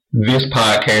This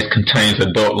podcast contains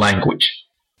adult language.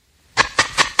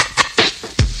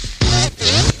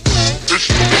 It's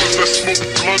the ones that smoke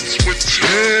blunts with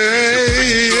you.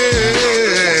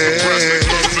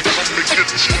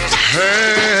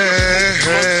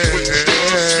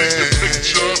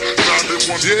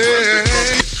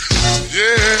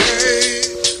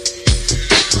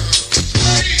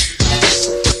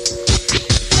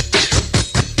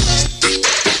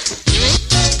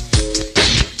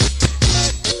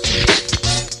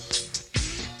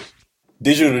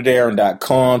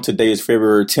 DigitalDarren.com. Today is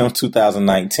February 10th,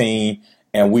 2019,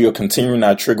 and we are continuing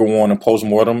our trigger warning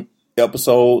postmortem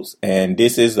episodes, and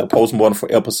this is a postmortem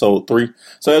for episode 3.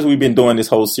 So as we've been doing this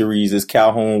whole series, is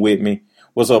Calhoun with me.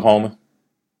 What's up, homie?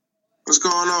 What's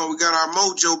going on? We got our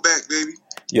mojo back, baby.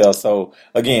 Yeah, so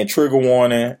again, trigger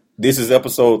warning. This is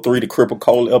episode 3, the Cripple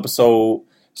Cole episode.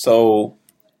 So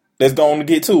let's go on and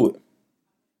get to it.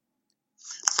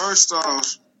 First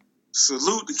off,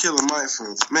 salute to Killer Mike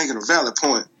for making a valid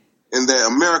point in that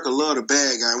America love the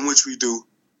bad guy, in which we do.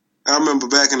 I remember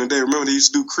back in the day, they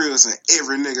used to do cribs and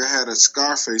every nigga had a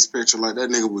Scarface picture like that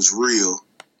nigga was real.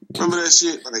 Remember that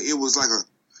shit? Like it was like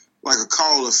a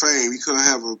call of fame. You couldn't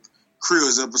have a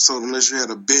Cribs episode unless you had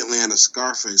a Bentley and a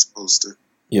Scarface poster.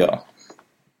 Yeah.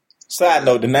 Side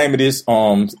note, the name of this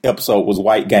episode was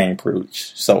White Gang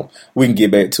Privilege. So we can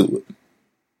get back to it.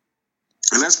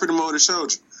 And that's pretty much what it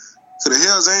showed you. So the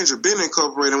Hells Angel been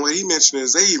incorporated, and what he mentioned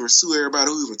is they even sue everybody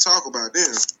who even talk about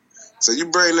them. So you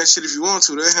bring that shit if you want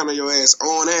to, they'll handle your ass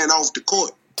on and off the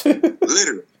court.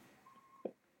 Literally.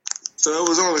 So it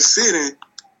was only fitting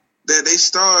that they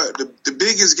start the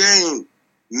biggest game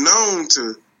known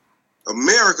to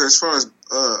America as far as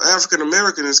African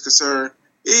American is concerned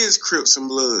is Crips and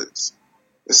Bloods.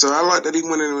 And so I like that he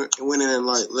went in and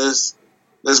like, let's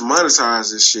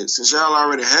monetize this shit. Since y'all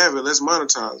already have it, let's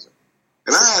monetize it.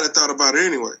 And I had a thought about it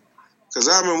anyway. Because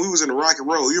I remember we was in the Rock and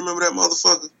Roll. You remember that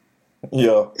motherfucker?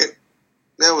 Yeah.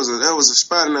 That was a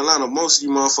spot in Atlanta most of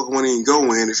you motherfuckers wouldn't even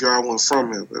go in if y'all weren't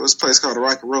from here. It was a place called the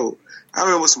Rock and Roll. I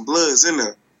remember with some Bloods in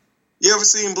there. You ever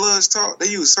seen Bloods talk? They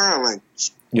use sign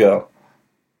language. Yeah.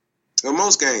 Well,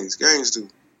 most gangs do.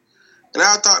 And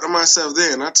I thought to myself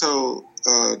then, I told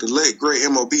the late, great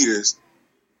M.O.B. this.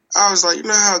 I was like, you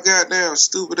know how goddamn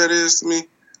stupid that is to me?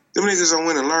 Them niggas done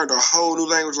went and learned a whole new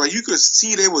language. Like, you could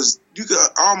see you could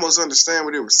almost understand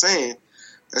what they were saying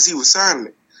as he was signing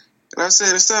it. And I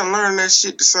said, instead of learning that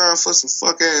shit to sign for some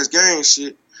fuck-ass gang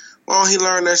shit, why don't he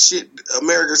learn that shit,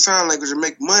 American Sign Language, and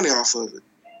make money off of it?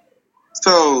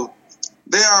 So,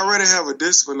 they already have a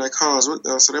discipline that comes with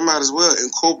them, so they might as well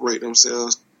incorporate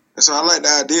themselves. And so I like the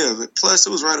idea of it. Plus, it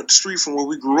was right up the street from where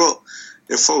we grew up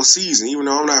in Four Seasons, even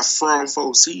though I'm not from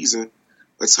Four Seasons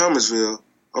or Thomasville.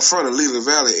 I'm from the Leland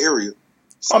Valley area.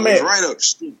 So it's right up the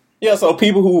street. Yeah, so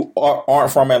people who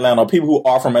aren't from Atlanta, people who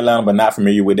are from Atlanta but not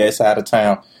familiar with that side of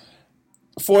town,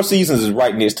 Four Seasons is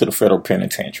right next to the federal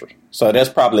penitentiary. So that's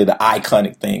probably the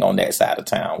iconic thing on that side of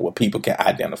town where people can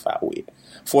identify with.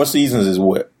 Four Seasons is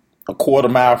what? A quarter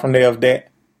mile from there of that?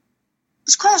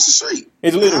 It's across the street.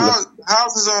 It's literally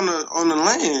houses on the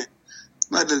land.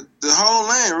 Like the whole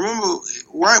land. Remember,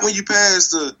 right when you pass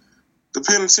the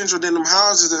penitentiary, then them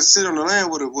houses that sit on the land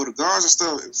with the guards and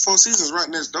stuff. Four Seasons right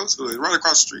next door to it, right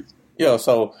across the street. Yeah,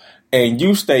 so, and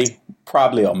you stay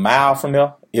probably a mile from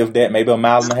there, if that, maybe a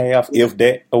mile and a half, if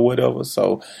that, or whatever.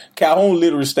 So, Calhoun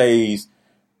literally stays,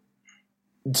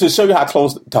 to show you how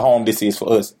close to home this is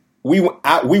for us, we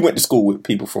went to school with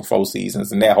people from Four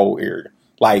Seasons in that whole area.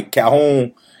 Like,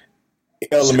 Calhoun,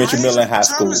 elementary, middle, and high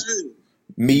school.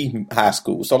 Me, high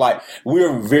school. So, like,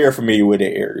 we're very familiar with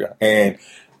that area. And,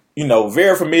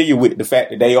 very familiar with the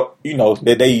fact that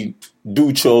they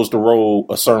do chose to roll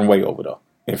a certain way over there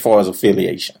as far as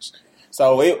affiliations.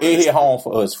 So it hit home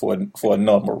for us for a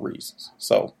number of reasons.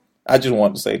 So I just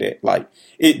wanted to say that, like,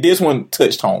 this one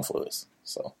touched home for us.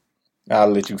 So I'll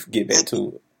let you get back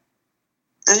to it.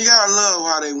 And you gotta love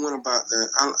how they went about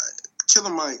that. Killer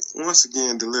Mike once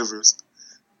again delivers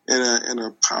in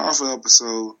a powerful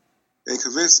episode and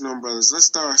convincing them brothers, let's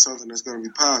start something that's gonna be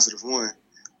positive. 1,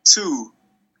 2.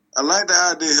 I like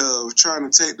the idea of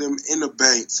trying to take them in the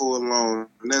bank for a loan,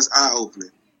 and that's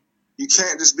eye-opening. You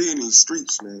can't just be in these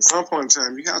streets, man. At some point in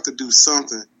time, you have to do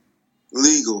something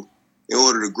legal in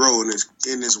order to grow in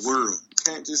this world.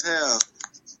 You can't just have...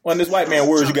 Well, in this white man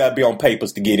world, you got to be on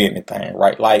papers to get anything,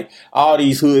 right? Like, all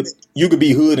these hood... You could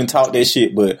be hood and talk that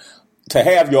shit, but to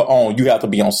have your own, you have to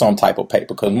be on some type of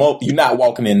paper because you're not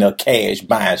walking in the cash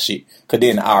buying shit because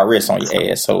then the IRS on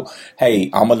your ass. So, hey,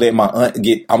 I'm going to let my aunt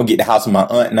get the house in my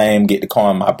aunt name, get the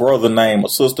car in my brother name or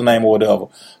sister name or whatever.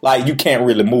 Like, you can't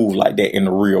really move like that in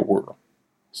the real world.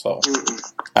 So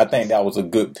I think that was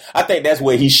I think that's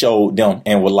where he showed them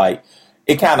and was like,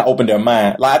 it kind of opened their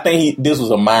mind. Like, I think this was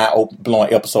a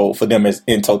mind-blowing episode for them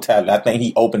in totality. I think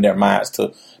he opened their minds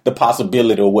to the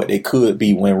possibility of what they could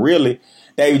be when really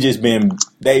they've just been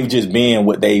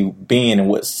what they've been and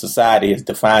what society has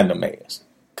defined them as.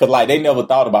 Because, like, they never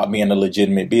thought about being a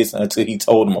legitimate business until he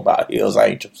told them about Hell's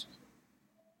Angels.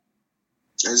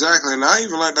 Exactly. And I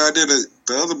even like the idea that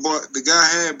the other boy, the guy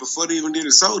had before they even did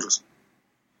the sodas.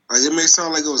 Like, it may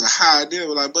sound like it was a high idea,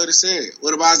 but like Buddy said,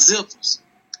 what about zippers?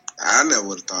 I never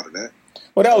would have thought of that.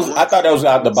 Well, I thought that was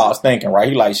out the box thinking, right?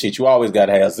 He like, shit, you always got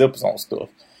to have zippers on stuff.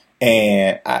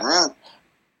 And I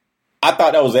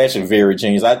thought that was actually very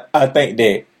genius. I think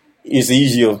that it's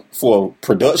easier for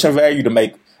production value to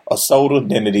make a soda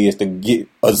than it is to get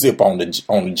a zip on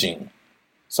the gin.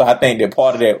 So I think that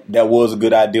part of that was a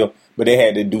good idea, but they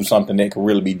had to do something that could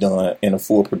really be done in a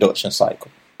full production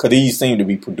cycle. Because these seem to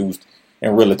be produced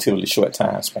in relatively short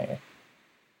time span.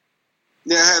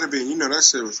 Yeah, it had to be. You know, that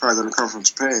shit was probably going to come from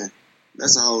Japan.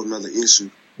 That's a whole nother issue.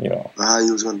 Yeah. How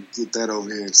he was going to get that over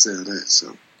here and sell that.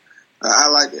 So I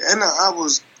like it. And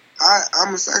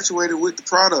I'm infatuated with the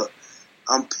product.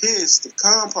 I'm pissed. The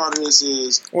con part of this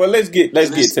is... Well, let's get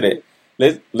to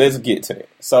that. Let's get to that.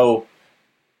 So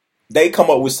they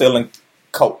come up with selling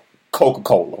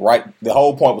Coca-Cola, right? The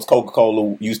whole point was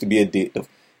Coca-Cola used to be addictive.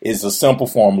 It's a simple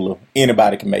formula.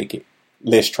 Anybody can make it.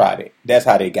 Let's try that. That's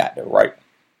how they got there, right?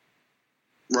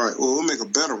 Right. Well, we'll make a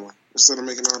better one instead of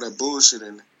making all that bullshit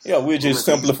in it. Yeah, we'll just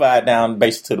simplify it down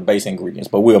based to the base ingredients,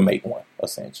 but we'll make one,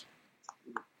 essentially.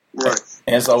 Right.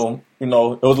 And so, you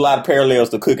know, there was a lot of parallels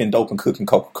to cooking dope and cooking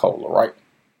Coca-Cola, right?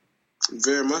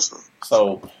 Very much so.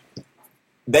 So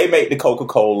they make the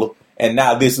Coca-Cola, and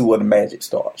now this is where the magic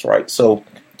starts, right? So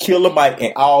Killer Mike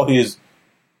and all his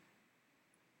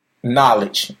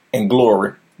knowledge and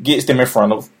glory gets them in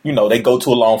front of, you know, they go to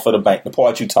a loan for the bank, the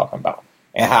part you're talking about.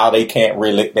 And how they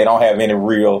they don't have any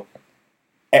real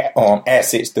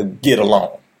assets to get a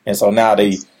loan. And so now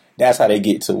that's how they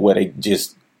get to where they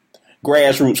just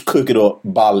grassroots cook it up,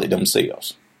 bottle it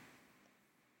themselves.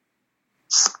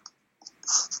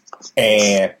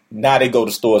 And now they go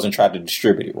to stores and try to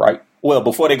distribute it, right? Well,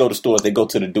 before they go to stores, they go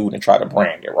to the dude and try to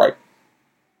brand it, right?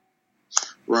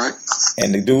 Right.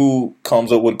 And the dude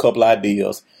comes up with a couple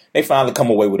ideas. They finally come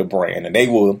away with a brand, and they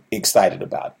were excited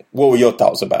about it. What were your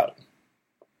thoughts about it?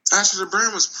 Actually, the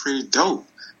brand was pretty dope,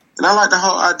 and I like the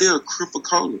whole idea of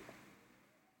Cripa-Cola.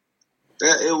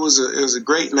 That it was a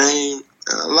great name.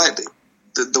 I liked it.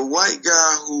 The white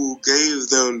guy who gave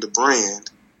them the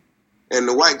brand, and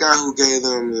the white guy who gave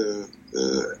them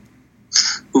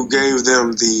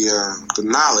the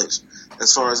knowledge,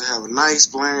 as far as they have a nice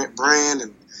brand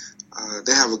and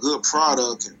they have a good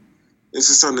product, and this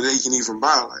is something that they can even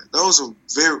buy. Like, those are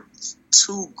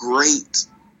two great.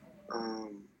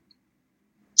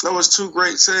 That was two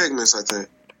great segments, I think.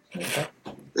 Okay.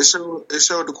 It showed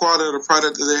the quality of the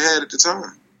product that they had at the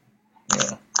time.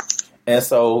 Yeah. And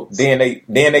so then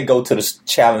they go to the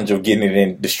challenge of getting it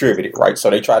in distributed, right? So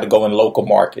they try to go in local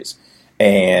markets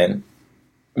and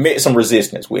met some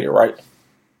resistance with it, right?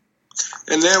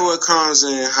 And there what comes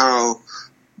in how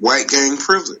white gang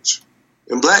privilege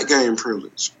and black gang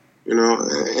privilege, you know, and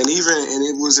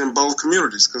it was in both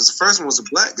communities, because the first one was a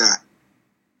black guy.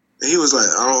 And he was like,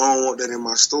 I don't want that in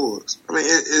my stores. I mean,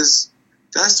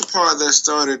 that's the part that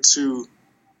started to,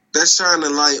 that's shining a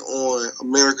light on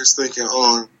America's thinking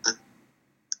on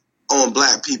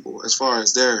black people, as far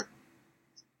as they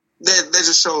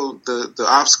just show the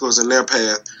obstacles in their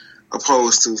path,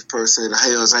 opposed to, per se, the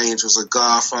Hell's Angels or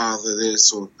Godfather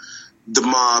this or the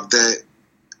mob that,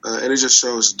 and it just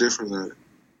shows the difference in it.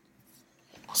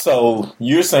 So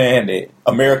you're saying that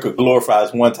America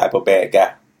glorifies one type of bad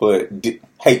guy, but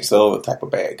hates the other type of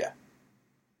bad guy.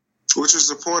 Which is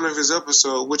the point of his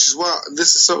episode, which is why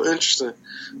this is so interesting,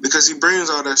 because he brings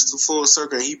all that to full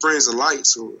circle and he brings a light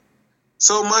to it.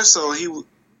 So much so he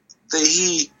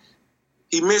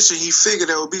mentioned he figured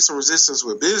there would be some resistance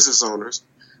with business owners,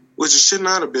 which it should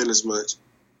not have been as much.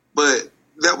 But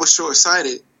that was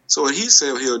short-sighted. So what he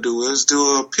said he'll do is do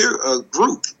a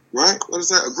group, right? What is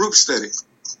that? A group study.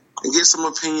 And get some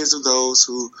opinions of those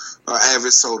who are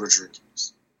avid soda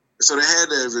drinkers. And so they had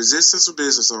the resistance of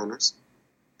business owners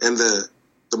and the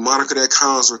moniker that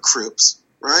comes with Crips,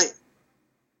 right?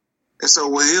 And so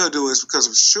what he'll do is, because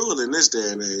of surely in this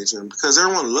day and age, and because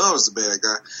everyone loves the bad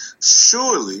guy,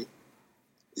 surely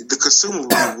the consumer will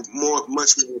be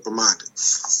much more open-minded.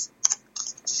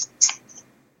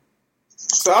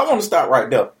 So I want to stop right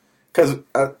there, because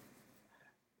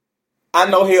I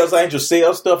know Hell's Angels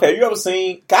sell stuff. Have you ever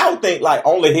seen? I don't think like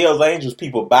only Hell's Angels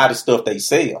people buy the stuff they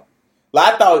sell.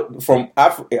 Like, I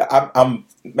thought I'm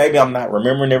maybe I'm not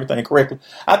remembering everything correctly.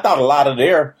 I thought a lot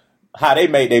of how they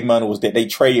made their money was that they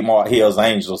trademarked Hell's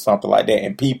Angels or something like that,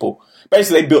 and people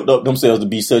basically they built up themselves to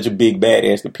be such a big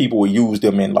badass that people would use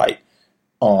them in like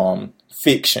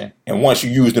fiction, and once you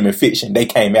used them in fiction, they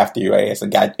came after your ass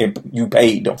and you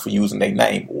paid them for using their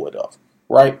name or whatever,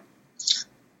 right?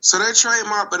 So they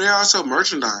trademark, but they also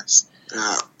merchandise.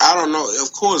 I don't know.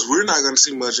 Of course, we're not going to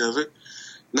see much of it.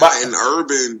 Not in an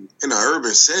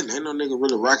urban setting. Ain't no nigga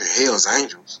really rocking Hell's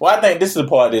Angels. Well, I think this is the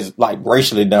part that's like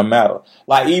racially doesn't matter.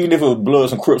 Like, even if it was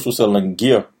Bloods and Crips were selling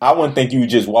gear, I wouldn't think you would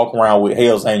just walk around with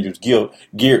Hell's Angels gear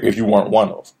if you weren't one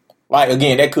of them. Like,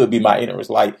 again, that could be my interest.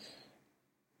 Like,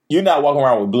 you're not walking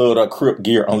around with Blood or Crip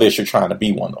gear unless you're trying to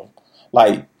be one of them.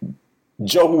 Like,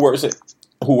 Joe who works at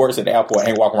the airport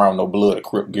ain't walking around with no Blood or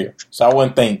Crip gear. So I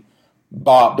wouldn't think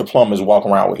Bob the plumber's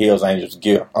walking around with Hell's Angels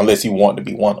gear unless he wanted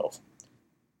to be one of them.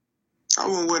 I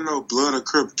wouldn't wear no Blood or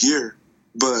Crip gear,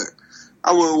 but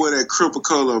I wouldn't wear that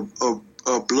Crip-A-Cola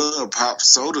or Blood Pop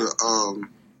soda.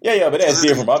 Yeah, but that's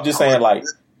different. But I'm just saying, like,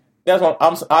 that's what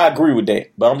I agree with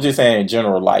that. But I'm just saying in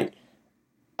general, like,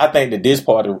 I think that this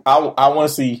part I want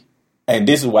to see, and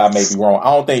this is why I may be wrong.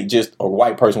 I don't think just a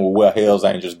white person will wear Hell's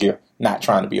Angels gear, not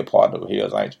trying to be a part of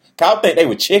Hell's Angels. I don't think they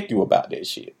would check you about that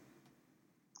shit.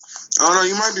 I don't know.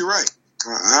 You might be right.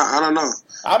 I don't know.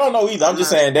 I don't know either. I'm just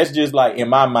saying that's just like in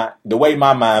my mind, the way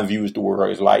my mind views the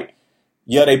world is like,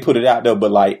 yeah, they put it out there,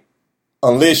 but like,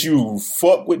 unless you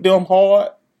fuck with them hard,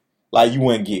 like you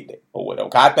wouldn't get that or whatever.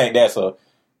 I think that's a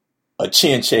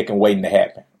chin check and waiting to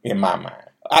happen in my mind.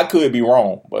 I could be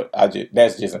wrong, but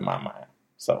that's just in my mind.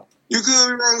 So you could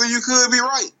be wrong, or you could be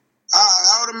right.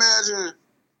 I would imagine.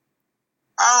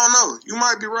 I don't know. You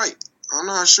might be right. I'm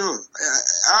not sure.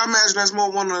 I imagine that's more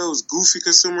one of those goofy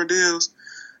consumer deals.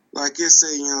 Like it's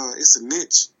a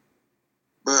niche.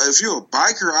 But if you're a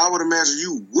biker, I would imagine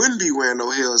you wouldn't be wearing no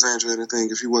Hell's Angel or anything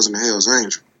if you wasn't a Hell's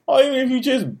Angel. Or even if you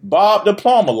just Bob the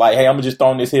plumber, like, hey, I'm gonna just throw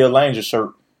on this Hell's Angel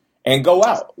shirt and go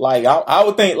out. Like I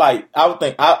would think,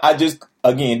 I just,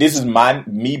 again, this is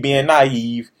me being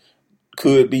naive.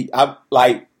 Could be,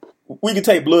 we could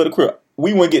take Blood or Crip.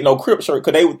 We wouldn't get no Crip shirt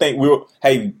because they would think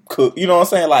hey, you know what I'm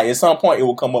saying? Like, at some point it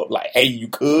will come up like, hey, you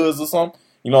cuz or something.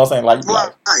 You know what I'm saying? Like,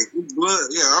 blood,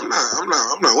 yeah, I'm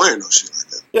not wearing no shit like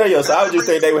that. Yeah. So I would just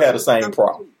think they would have the same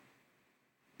problem.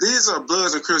 These are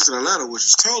Bloods and Crips in Atlanta, which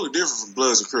is totally different from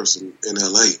Bloods and Crips in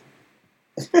LA.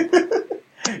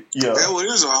 Yeah, that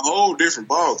is a whole different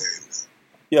ball game.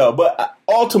 Yeah, but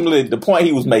ultimately, the point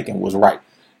he was making was right.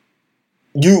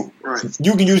 You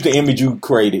can use the image you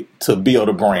created to build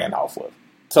a brand off of.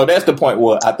 So that's the point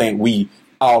where I think we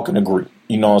all can agree.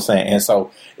 You know what I'm saying? And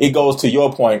so it goes to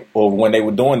your point of when they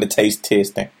were doing the taste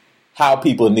testing, how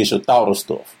people initially thought of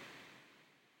stuff.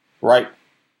 Right?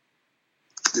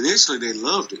 Initially, they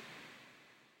loved it.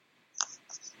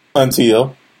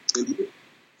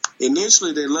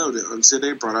 Initially, they loved it until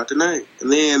they brought out the name.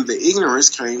 And then the ignorance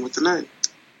came with the name.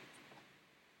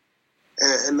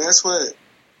 And that's what...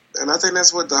 And I think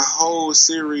that's what the whole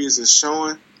series is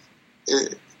showing.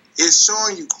 It's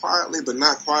showing you quietly, but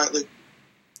not quietly,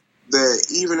 that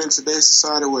even in today's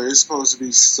society where it's supposed to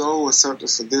be so accepted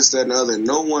for this, that, and the other,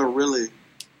 no one really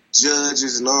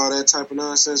judges and all that type of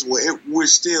nonsense. We're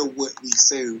still what we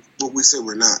say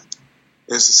we're not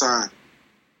in society.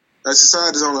 Like,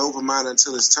 society is only open-minded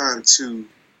until it's time to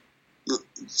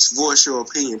voice your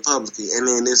opinion publicly, and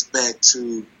then it's back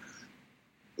to,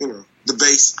 the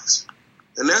basics.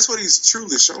 And that's what he's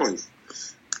truly showing you.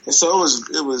 And so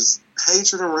it was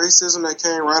hatred and racism that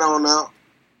came right on out.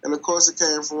 And of course it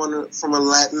came from a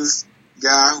Latin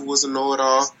guy who was a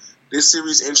know-it-all. This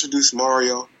series introduced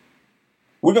Mario.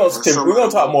 We're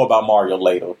gonna talk more about Mario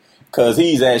later. Because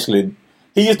he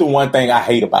is the one thing I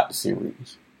hate about the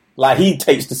series. Like, he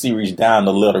takes the series down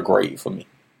the letter grade for me.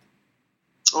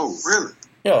 Oh, really?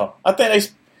 Yeah. I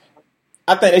think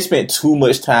they spent too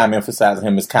much time emphasizing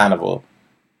him as kind of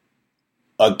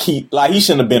a key, like, he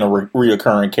shouldn't have been a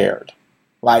reoccurring character,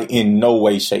 like, in no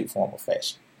way, shape, form, or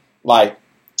fashion. Like,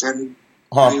 he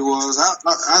was.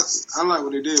 I like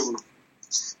what they did with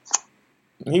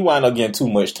him. He wound up getting too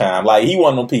much time. Like, he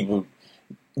one of them people.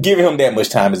 Giving him that much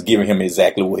time is giving him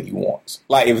exactly what he wants.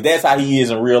 Like, if that's how he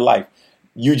is in real life,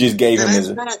 you just gave him his.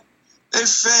 They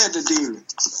fed the demon.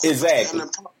 Exactly.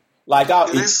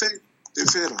 They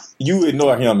fed him. You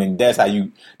ignore him, and that's how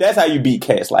you beat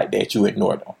cats like that. You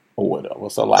ignore them. Or whatever.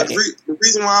 So, like, the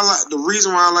reason why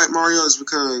I like Mario is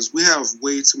because we have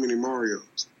way too many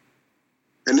Marios,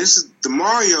 and the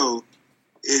Mario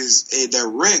is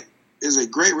a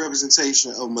great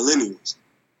representation of millennials.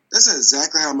 That's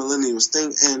exactly how millennials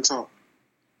think and talk.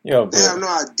 Yeah, They have no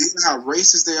idea how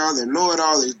racist they are. They know it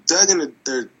all. They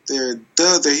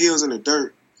dug their heels in the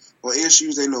dirt on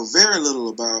issues they know very little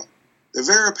about. They're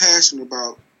very passionate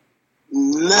about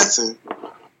nothing.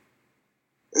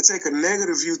 They take a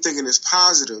negative view thinking it's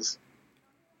positive,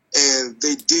 and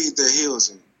they dig their heels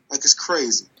in. Like, it's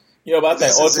crazy. Yeah, but I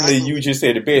think ultimately you just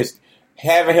said the best.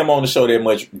 Having him on the show that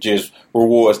much just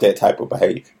rewards that type of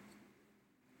behavior.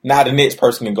 Now the next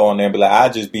person can go on there and be like,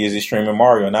 I'll just be as extreme as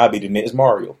Mario, and I'll be the next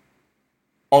Mario.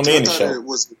 On any show.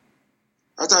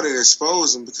 I thought it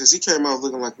exposed him because he came out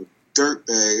looking like a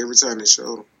dirtbag every time they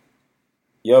showed him.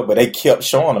 Yeah, but they kept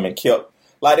showing him and kept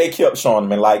showing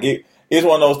him. And like, it's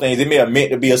one of those things, it may have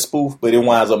meant to be a spoof, but it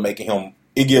winds up making him,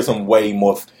 it gives him way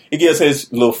more, it gives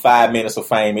his little 5 minutes of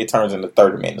fame, it turns into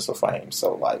 30 minutes of fame.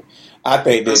 So, like, I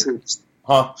think that,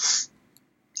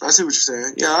 I see what you're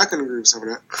saying. Yeah, I can agree with some of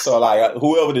that. So, like,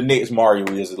 whoever the next Mario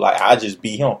is like, I just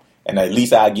be him. And at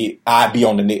least I be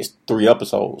on the next 3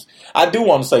 episodes. I do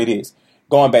want to say this.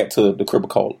 Going back to the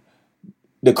Cripicola.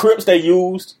 The Crips they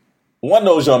used, one of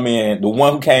those young men, the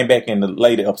one who came back in the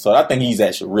later episode, I think he's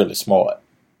actually really smart.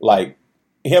 Like,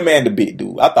 him and the big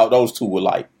dude. I thought those two were,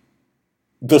 like,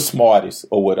 the smartest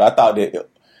or whatever. I thought that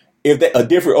if they a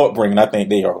different upbringing, I think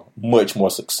they are much more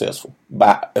successful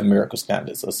by American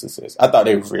standards of success. I thought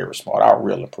they were very smart. I was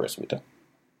real impressed with them.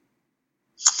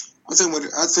 I think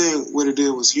what it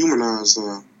did was humanize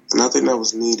them, and I think that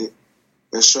was needed.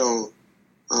 That show.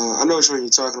 I know which one you're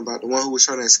talking about. The one who was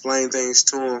trying to explain things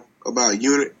to him about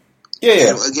unit. Yeah.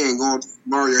 And again, going to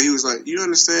Mario, he was like, "You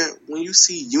understand when you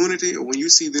see unity or when you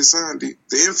see this sign, the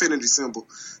infinity symbol?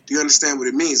 Do you understand what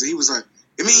it means?" And he was like,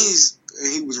 "It means."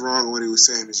 And he was wrong on what he was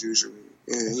saying as usual.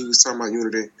 And he was talking about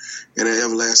unity and an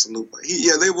everlasting loop.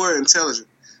 They were intelligent,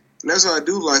 and that's what I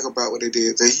do like about what they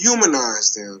did. They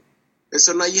humanized them. And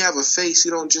so now you have a face.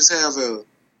 You don't just have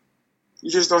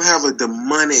don't have a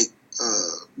demonic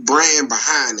brand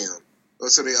behind them. Or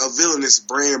so a villainous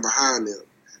brand behind them.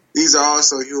 These are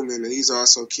also human, and these are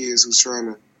also kids who's trying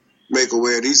to make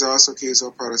aware. These are also kids who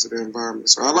are products of their environment.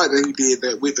 So I like that he did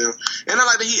that with them. And I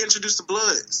like that he introduced the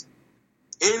Bloods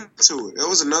into it. There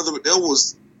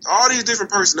was all these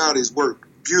different personalities worked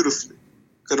beautifully.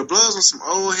 Because the Bloods were some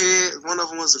old heads. One of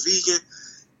them was a vegan.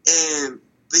 And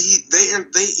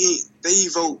they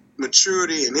evoke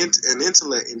maturity and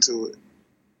intellect into it.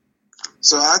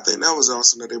 So I think that was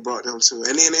awesome that they brought them to it.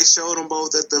 And then they showed them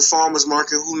both at the farmers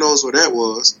market, who knows what that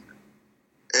was,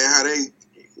 and how they,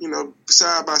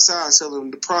 side by side selling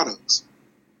them the products.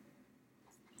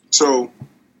 So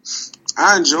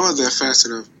I enjoyed that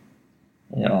facet of it.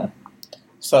 Yeah.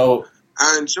 So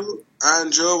I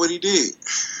enjoy what he did.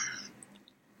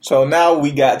 So now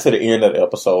we got to the end of the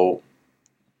episode.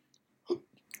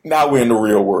 Now we're in the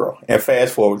real world, and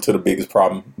fast forward to the biggest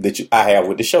problem that I have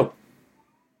with the show.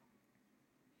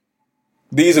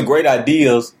 These are great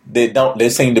ideas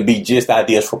that seem to be just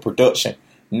ideas for production,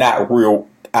 not real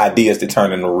ideas that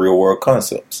turn into real world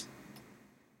concepts.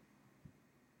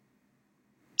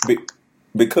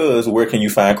 Because where can you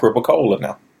find Cripicola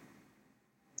now?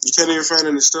 You can't even find it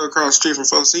in the store across the street from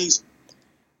Four Seasons.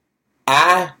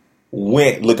 I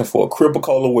went looking for a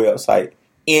Cripicola website.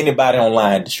 Anybody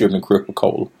online distributing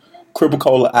Cripicola.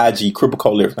 Cripicola IG,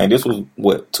 Cripicola everything. This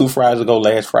was, 2 Fridays ago,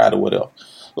 last Friday, whatever.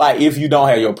 Like, if you don't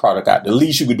have your product out, the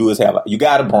least you could do is you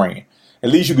got a brand. The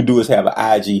least you could do is have an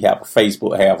IG, have a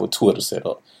Facebook, have a Twitter set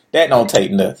up. That don't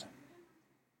take nothing.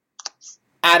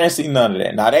 I didn't see none of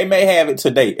that. Now, they may have it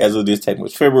today, as of this tape,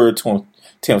 which February 10th,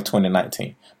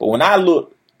 2019. But when I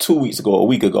looked 2 weeks ago, a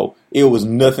week ago, it was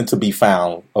nothing to be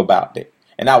found about that.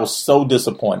 And I was so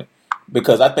disappointed.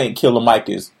 Because I think Killer Mike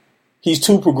he's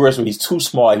too progressive, he's too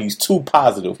smart, he's too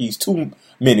positive, he's too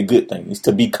many good things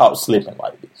to be caught slipping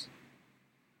like this.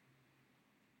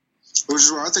 Which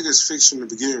is why I think it's fiction to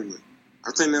begin with.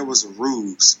 I think that was a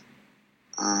ruse.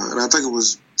 And I think it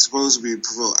was supposed to be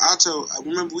provoked. I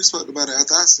remember we spoke about it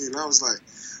after I seen it. I was like,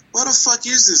 what the fuck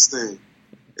is this thing?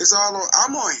 It's all on,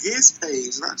 I'm on his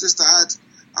page, not just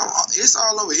it's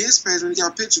all over his page when you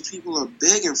got pictures people are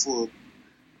begging for it.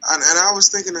 And I was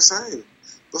thinking the same.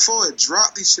 Before it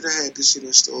dropped, they should have had this shit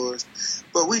in stores.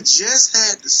 But we just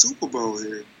had the Super Bowl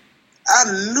here. I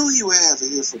knew he would have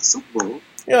it here for the Super Bowl.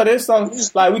 Yeah, there's something,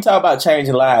 like we talk about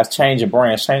changing lives, changing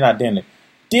brands, changing identity.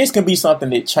 This can be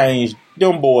something that changed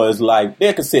them boys' life.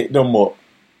 They can set them up.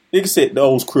 They can set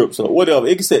those Crips up, whatever.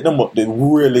 It can set them up to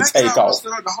really take off.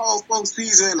 The whole Four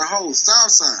Seasons and the whole South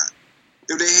Side.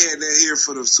 If they had that here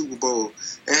for the Super Bowl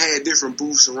and had different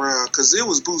booths around, because there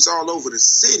was booths all over the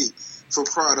city for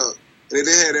product. And if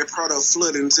they had that product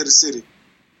flooded into the city,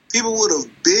 people would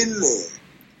have been there.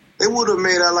 They would have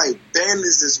made out like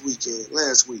bandits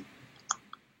last week.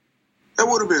 That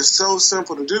would have been so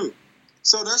simple to do.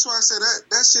 So that's why I said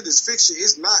that shit is fiction.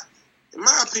 It's not, in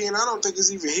my opinion, I don't think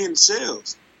it's even hitting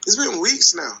shelves. It's been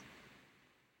weeks now.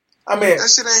 I mean, that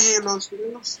shit ain't hitting no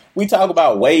shelves. We talk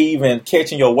about wave and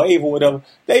catching your wave or whatever.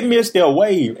 They missed their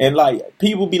wave. And like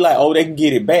people be like, oh, they can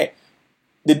get it back.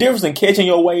 The difference in catching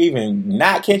your wave and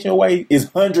not catching your wave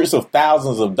is hundreds of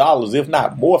thousands of dollars, if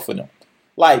not more for them.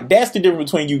 Like, that's the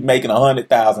difference between you making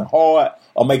 100,000 hard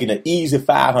or making an easy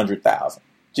 500,000.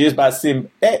 Just by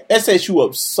sitting, that sets you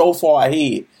up so far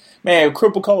ahead. Man,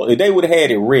 Cripple Cola, if they would have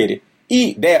had it ready,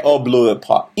 eat that or Blood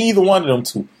Pop, either one of them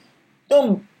two.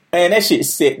 Man, that shit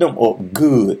set them up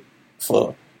good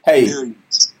for, hey,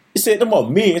 it set them up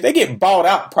millions. They get bought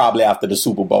out probably after the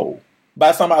Super Bowl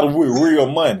by somebody with real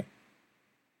money.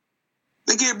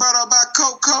 They get bought out by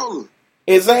Coca-Cola.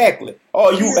 Exactly.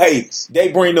 Or hey,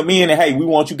 they bring them in and hey, we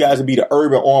want you guys to be the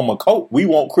Urban Armour Coke. We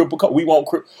want Cripple Cola. We want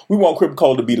Cripple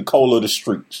Cola to be the cola of the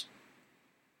streets.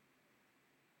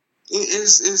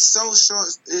 It's so short.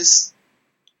 It's,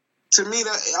 to me,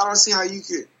 that I don't see how you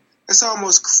could. It's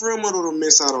almost criminal to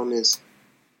miss out on this.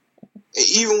 And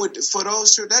even for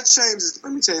those sure that changes.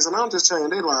 Let me tell you something. I don't just change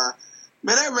their line.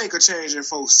 Man, that make a change in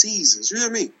 4 seasons. You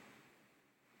hear me?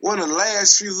 One of the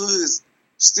last few hoods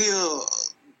still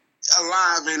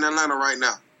alive in Atlanta right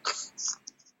now.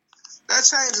 That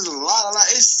changes a lot.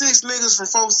 It's 6 niggas from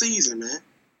 4 seasons, man.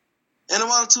 And them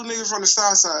other 2 niggas from the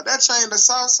south side. That changed the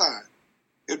south side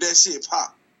if that shit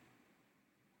pop.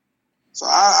 So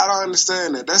I don't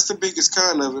understand that. That's the biggest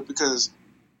con of it because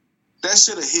that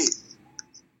should have hit.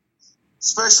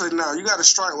 Especially now. You got to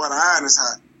strike while the iron is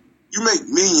hot. You make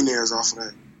millionaires off of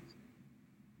that.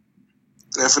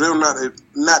 And for them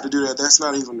not to do that, that's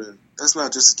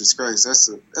not just a disgrace. That's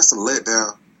a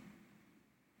letdown.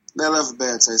 That left a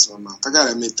bad taste in my mouth. I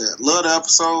gotta admit that. Love the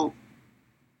episode,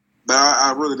 but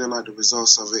I really didn't like the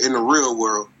results of it. In the real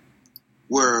world,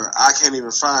 where I can't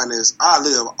even find this, I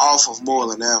live off of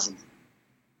Moreland Avenue.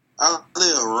 I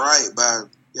live right by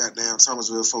goddamn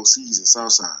Thomasville 4 Seasons,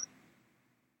 Southside.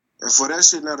 And for that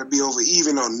shit not to be over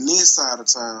even on this side of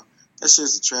town, that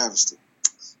shit's a travesty.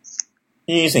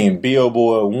 You ain't seen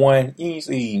Billboard 1. You ain't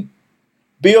seen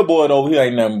Billboard over here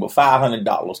ain't nothing but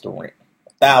 $500 to rent.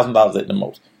 $1,000 at the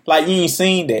most. Like, you ain't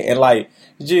seen that. And like,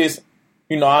 just,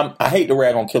 you know, I hate to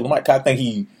rag on Killer Mike. I think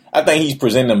he's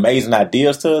presenting amazing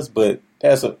ideas to us, but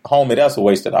that's a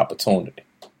wasted opportunity.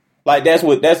 Like, that's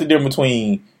the difference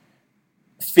between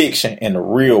fiction and the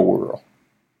real world.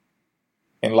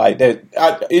 And like that,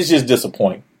 it's just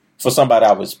disappointing for somebody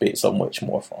I would expect so much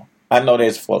more from. I know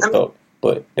that's fucked up.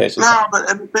 But that's just but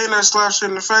the thing that slaps you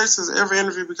in the face is every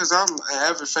interview because I'm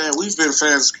an avid fan. We've been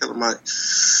fans of Killer Mike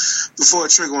before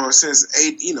Trigger Warning since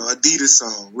Adidas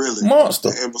song, really. Monster.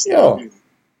 Yeah.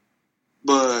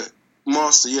 But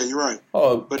Monster, yeah, you're right.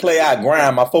 Oh, but play out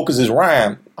grind. My focus is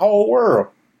rhyme. Whole world.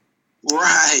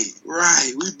 Right.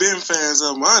 We've been fans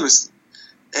of him, honestly.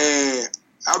 And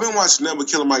I've been watching nothing but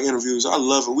Killer Mike interviews. I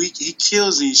love it. He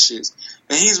kills these shits.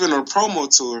 And he's been on a promo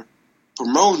tour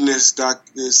promoting this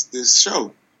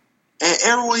show. And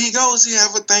everywhere he goes, he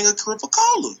have a thing of Cripple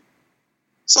Cola.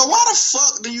 So why the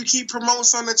fuck do you keep promoting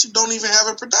something that you don't even have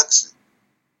in production?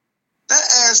 That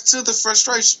adds to the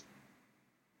frustration.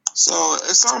 So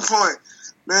at some point,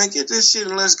 man, get this shit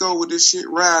and let's go with this shit,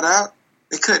 ride out,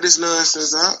 and cut this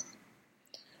nonsense out.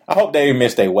 I hope they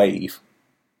missed their wave.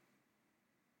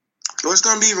 What's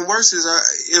going to be even worse is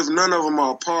if none of them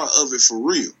are a part of it for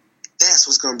real. That's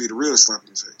what's going to be the real slap in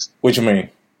the face. What you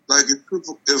mean? Like if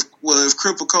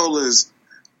Cripple Cola is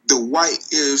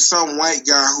if some white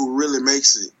guy who really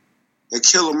makes it, and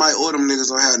Killer Mike or them niggas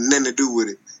don't have nothing to do with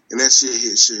it, and that shit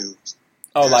hit shelves.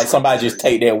 Oh, like somebody just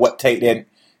take that.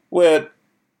 Well,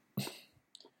 if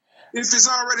it's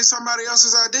already somebody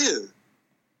else's idea,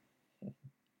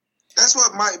 that's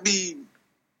what might be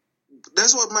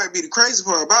the crazy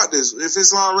part about this. If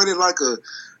it's already like a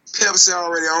Pepsi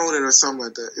already own it or something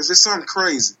like that. If it's something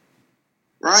crazy,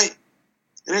 right?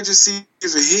 And then just see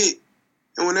if it hit.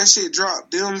 And when that shit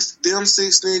dropped, them 6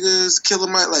 niggas, Killer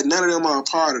Mike, like none of them are a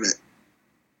part of that.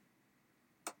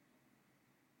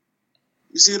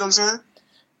 You see what I'm saying?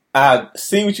 I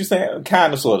see what you're saying.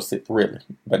 Kind of, sort of, really,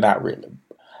 but not really.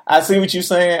 I see what you're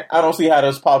saying. I don't see how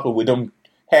that's possible with them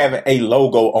having a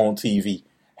logo on TV,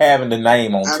 having the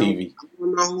name on TV. I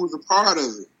don't know who's a part of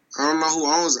it. I don't know who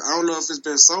owns it. I don't know if it's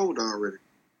been sold already.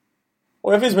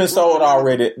 Well, if it's been sold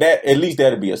already, at least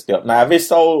that'll be a step. Now, if it's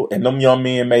sold and them young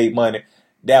men made money,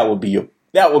 that would be a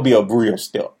real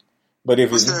step. But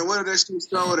if it's what if that shit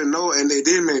sold and they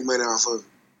did make money off of it?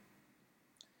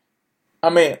 I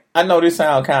mean, I know this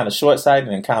sounds kind of short-sighted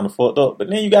and kind of fucked up, but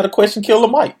then you got to question Killer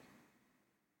Mike.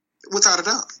 Without a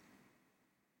doubt.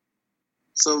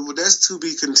 So that's to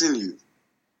be continued.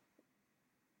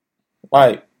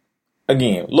 Like,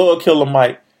 again, Lord Killer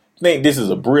Mike, think this is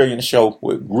a brilliant show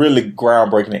with really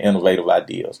groundbreaking and innovative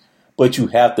ideas. But you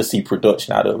have to see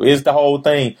production out of it. It's the whole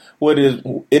thing.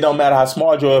 It don't matter how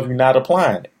smart you are if you're not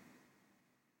applying it.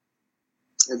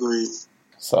 Agreed.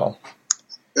 So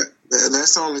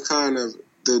that's the only kind of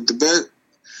the best.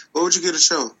 What would you get a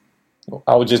show?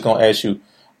 I was just gonna ask you.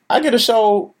 I get a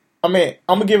show. I mean,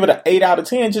 I'm gonna give it an 8 out of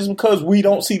 10 just because we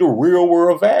don't see the real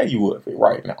world value of it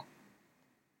right now.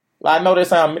 I know that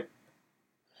sound.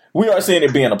 We are seeing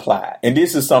it being applied, and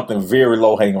this is something very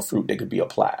low hanging fruit that could be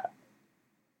applied.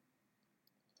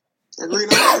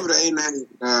 Agreed. I'm gonna give it an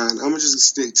 8.5, 9. I'm gonna just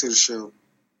stick to the show.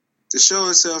 The show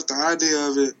itself, the idea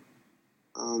of it,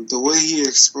 the way he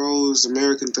exposed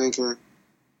American thinking.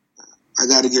 I'm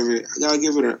gonna give it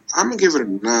a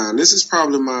 9. This is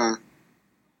probably my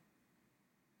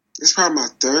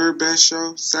third best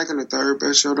show, second or third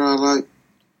best show that I like.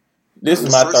 This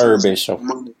is my third best show.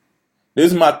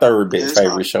 This is my third best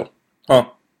favorite show. Huh?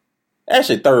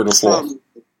 Actually, third or fourth.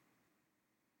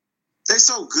 They're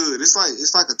so good. It's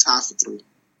like a tie for 3.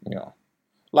 Yeah.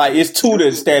 Like it's two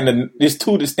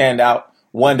that stand out.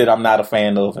 One that I'm not a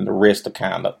fan of, and the rest are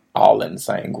kind of all in the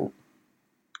same group.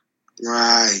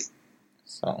 Right.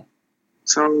 So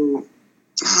I'm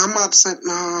about to say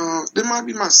no. This might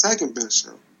be my second best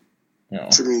show. Yeah.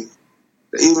 To me,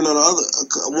 even though the other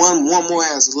one more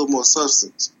has a little more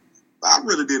substance. But I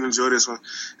really did enjoy this one,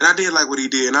 and I did like what he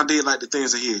did, and I did like the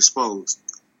things that he exposed.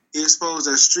 He exposed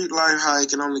that street life, how it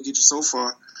can only get you so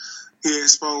far. He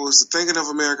exposed the thinking of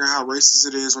America, how racist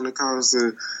it is when it comes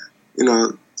to,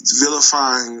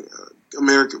 vilifying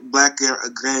black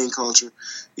gang culture.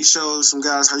 He showed some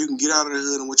guys how you can get out of the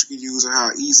hood and what you can use and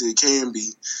how easy it can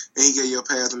be. And he gave you a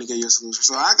path and he gave you a solution.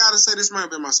 So I gotta say this might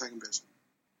have been my second best.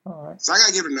 All right. So I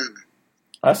gotta give it a 9.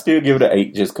 I still give it an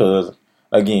 8 just because,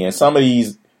 again, some of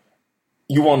these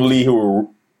you want to leave here with.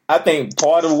 I think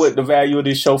part of what the value of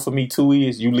this show for me too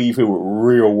is you leave here with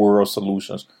real world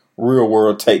solutions, real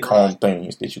world take home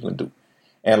things that you can do.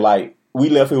 And like we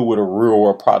left here with a real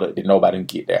world product that nobody can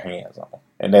get their hands on.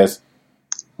 And that's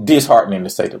disheartening to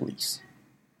say the least.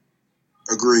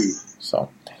 Agreed. So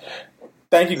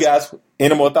thank you guys.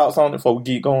 Any more thoughts on it before we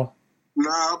get going? No,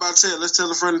 I'm about to say it. Let's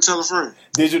tell a friend to tell a friend.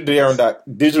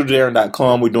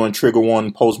 DigitalDarren.com. We're doing Trigger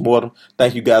Warning Postmortem.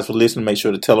 Thank you guys for listening. Make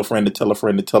sure to tell a friend to tell a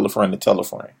friend to tell a friend to tell a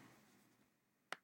friend.